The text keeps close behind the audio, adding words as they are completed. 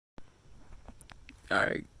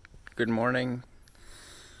Alright, good morning.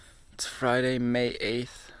 It's Friday, May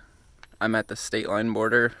 8th. I'm at the state line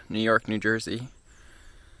border, New York, New Jersey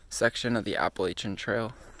section of the Appalachian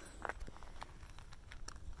Trail.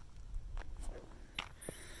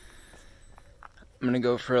 I'm gonna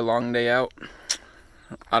go for a long day out.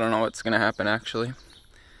 I don't know what's gonna happen actually.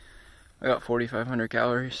 I got 4,500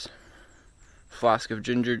 calories, a flask of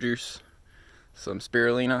ginger juice, some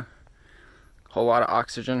spirulina, a whole lot of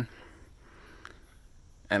oxygen,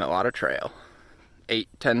 and a lot of trail. 8,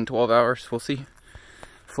 10, 12 hours, we'll see.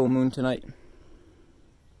 Full moon tonight.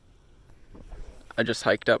 I just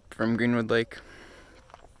hiked up from Greenwood Lake.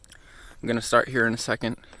 I'm gonna start here in a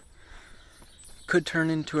second. Could turn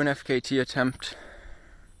into an FKT attempt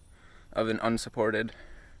of an unsupported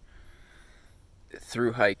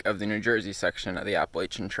through hike of the New Jersey section of the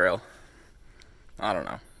Appalachian Trail. I don't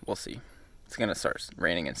know, we'll see. It's gonna start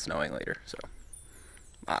raining and snowing later, so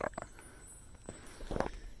I don't know.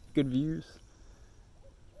 Good views.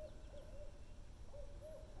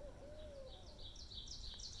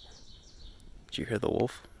 Did you hear the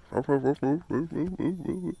wolf?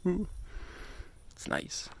 It's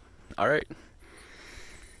nice. Alright.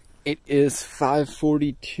 It is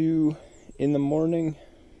 5:42 in the morning,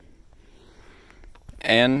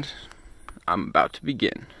 and I'm about to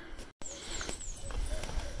begin.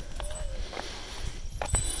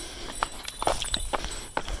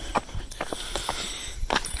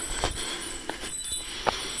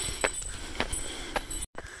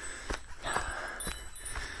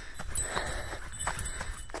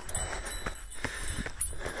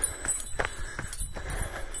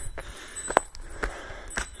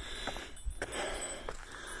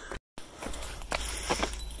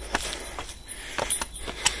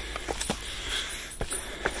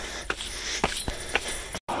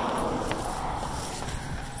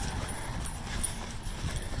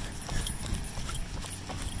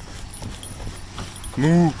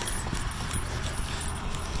 Move.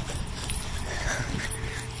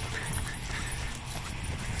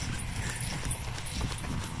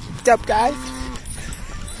 What's up, guys?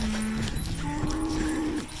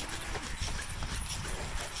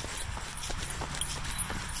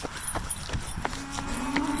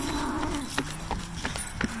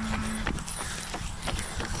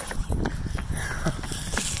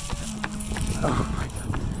 Oh my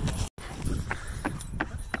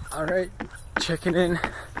God. All right. Checking in,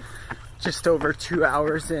 just over 2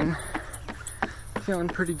 hours in, feeling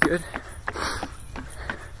pretty good.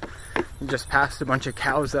 Just passed a bunch of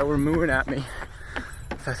cows that were mooing at me.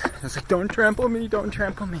 I was like, don't trample me, don't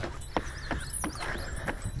trample me.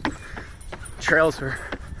 Trails were,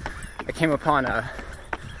 I came upon a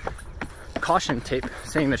caution tape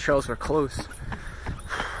saying the trails were closed.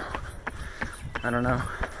 I don't know,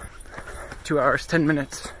 2 hours, 10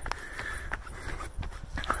 minutes.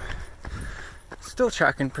 Still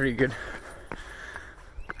tracking pretty good.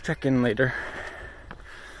 Check in later.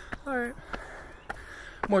 Alright.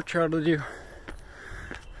 More trail to do.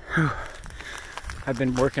 Whew. I've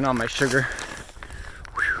been working on my sugar.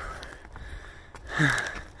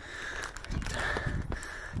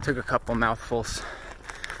 Took a couple mouthfuls.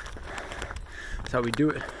 That's how we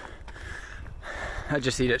do it. I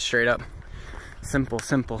just eat it straight up. Simple,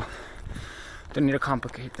 simple. Don't need to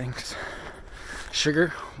complicate things.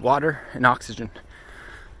 Sugar, water, and oxygen.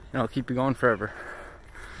 And it'll keep you going forever.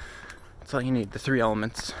 That's all you need, the 3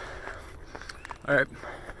 elements. Alright.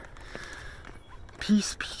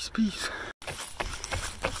 Peace, peace, peace.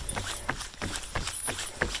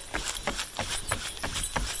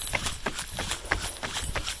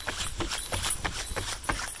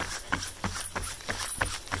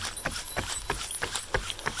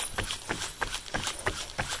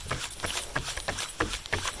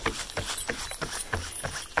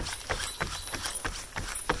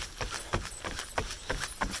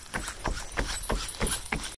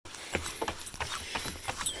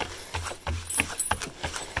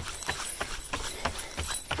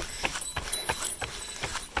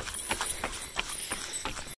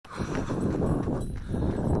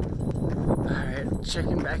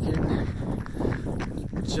 Checking back in.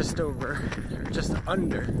 It's just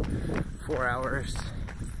under 4 hours.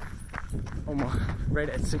 Almost right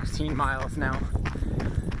at 16 miles now.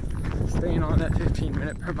 Staying on that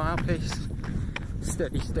 15-minute per mile pace.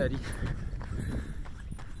 Steady, steady.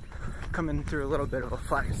 Coming through a little bit of a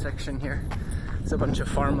flat section here. It's a bunch of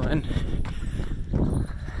farmland.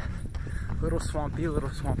 Little swampy.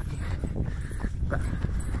 But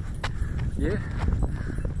yeah,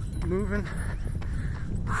 moving.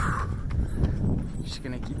 Just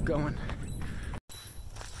gonna keep going.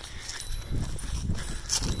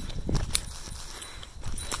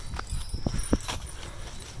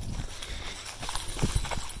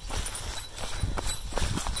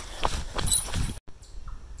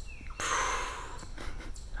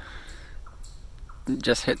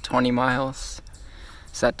 Just hit 20 miles.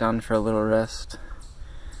 Sat down for a little rest.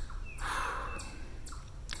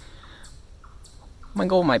 My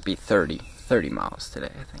goal might be 30 miles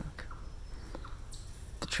today, I think.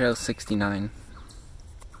 The trail's 69.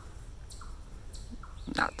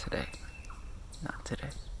 Not today. Not today.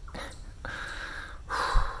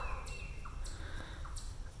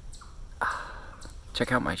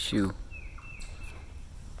 Check out my shoe.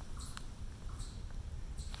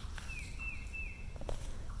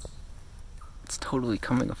 It's totally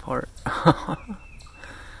coming apart. I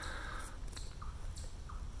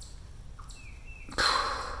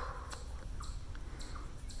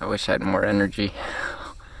wish I had more energy.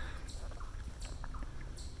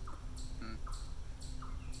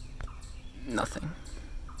 Nothing.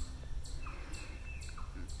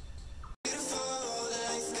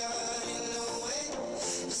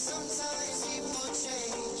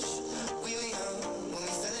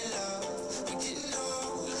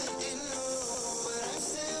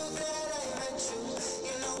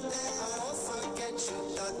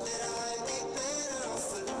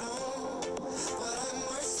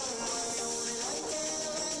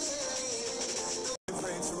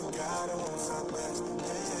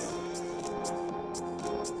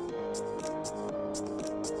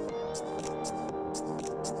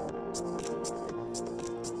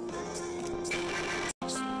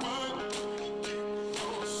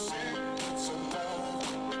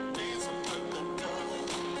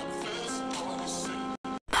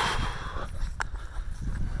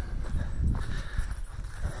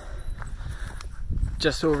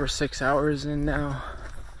 Just over 6 hours in now.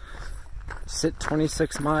 Sit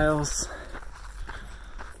 26 miles.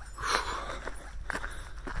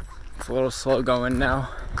 It's a little slow going now,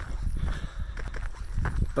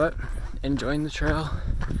 but enjoying the trail.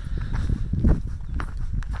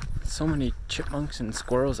 So many chipmunks and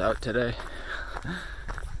squirrels out today.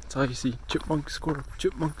 That's all you see. Chipmunk, squirrel,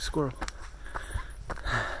 chipmunk, squirrel.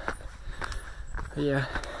 But yeah.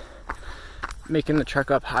 Making the trek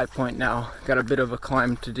up High Point now. Got a bit of a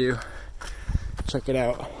climb to do. Check it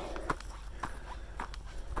out.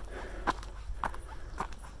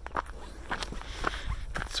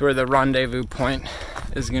 It's where the rendezvous point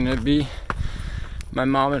is gonna be. My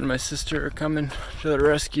mom and my sister are coming to the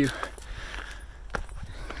rescue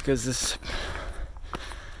because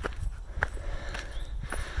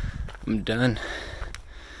I'm done.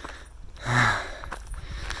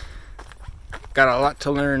 Got a lot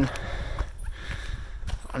to learn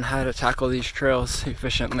on how to tackle these trails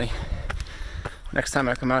efficiently. Next time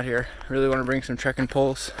I come out here, I really want to bring some trekking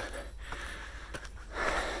poles,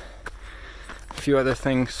 a few other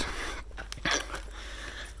things.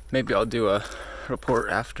 Maybe I'll do a report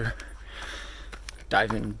after,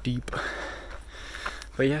 diving deep.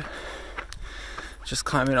 But yeah, just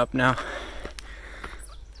climbing up now.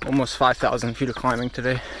 Almost 5,000 feet of climbing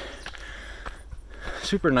today.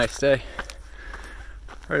 Super nice day.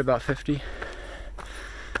 Right about 50.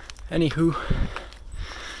 Anywho,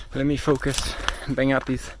 let me focus and bang out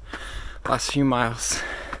these last few miles.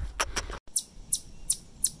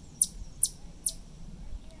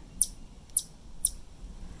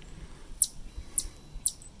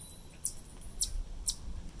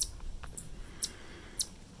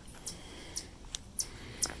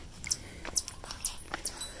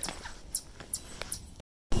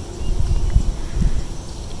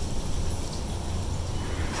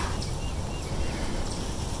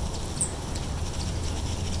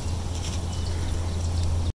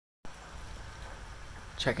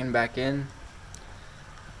 Checking back in.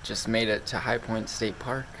 Just made it to High Point State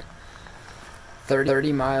Park.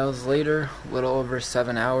 30 miles later, a little over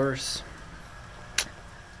 7 hours.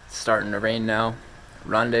 It's starting to rain now.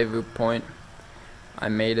 Rendezvous point. I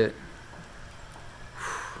made it.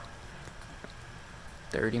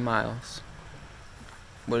 30 miles.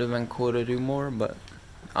 Would have been cool to do more, but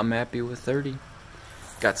I'm happy with 30.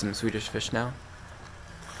 Got some Swedish fish now.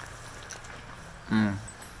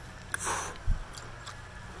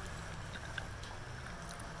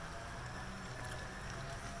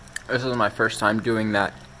 This is my first time doing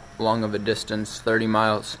that long of a distance, 30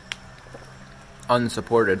 miles,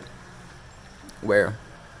 unsupported, where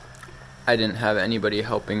I didn't have anybody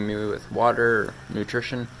helping me with water or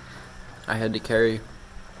nutrition. I had to carry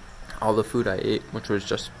all the food I ate, which was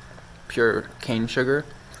just pure cane sugar.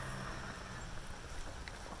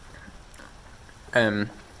 And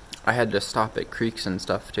I had to stop at creeks and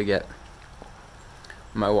stuff to get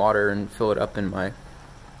my water and fill it up in my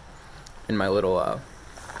little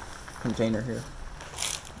container here.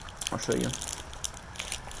 I'll show you.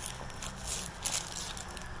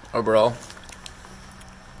 Overall,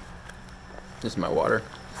 this is my water.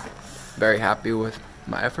 Very happy with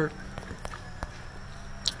my effort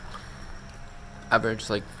averaged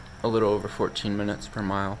like a little over 14 minutes per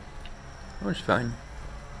mile, which is fine.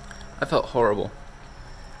 I felt horrible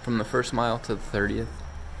from the first mile to the 30th.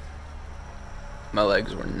 My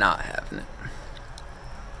legs were not having it.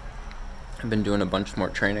 I've been doing a bunch more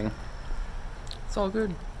training. It's all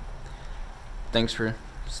good. Thanks for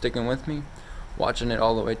sticking with me, watching it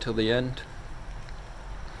all the way till the end.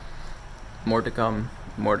 More to come,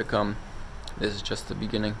 more to come. This is just the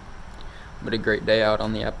beginning. But a great day out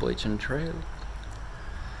on the Appalachian Trail.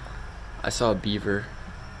 I saw a beaver.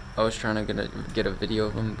 I was trying to get a video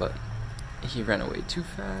of him, but he ran away too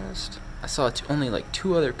fast. I saw only like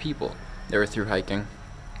 2 other people. They were through hiking.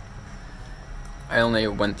 I only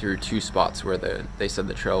went through 2 spots where they said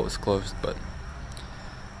the trail was closed, but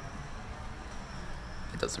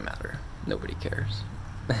it doesn't matter. Nobody cares.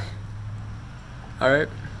 Alright.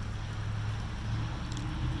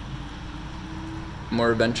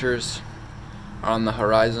 More adventures are on the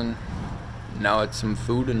horizon. Now it's some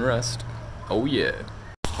food and rest. Oh yeah.